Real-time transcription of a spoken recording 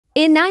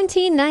In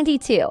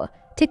 1992,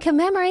 to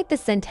commemorate the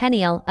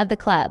centennial of the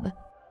club,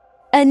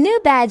 a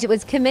new badge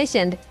was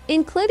commissioned,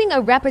 including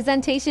a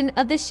representation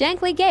of the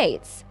Shankly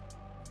Gates.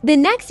 The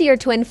next year,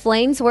 twin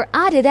flames were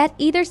added at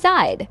either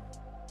side,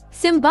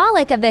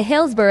 symbolic of the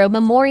Hillsborough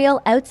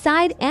Memorial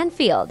outside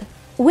Anfield,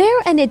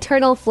 where an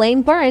eternal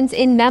flame burns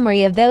in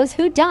memory of those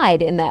who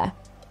died in the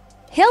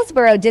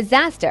Hillsborough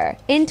disaster.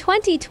 In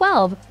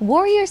 2012,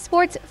 Warrior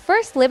Sports'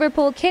 first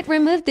Liverpool kit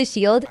removed the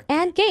shield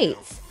and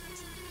gates,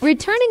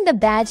 returning the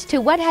badge to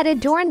what had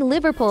adorned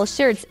Liverpool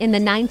shirts in the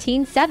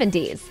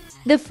 1970s.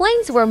 The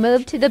flames were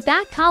moved to the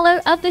back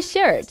collar of the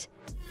shirt,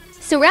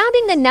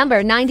 surrounding the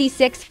number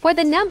 96 for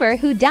the number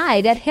who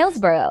died at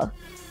Hillsborough.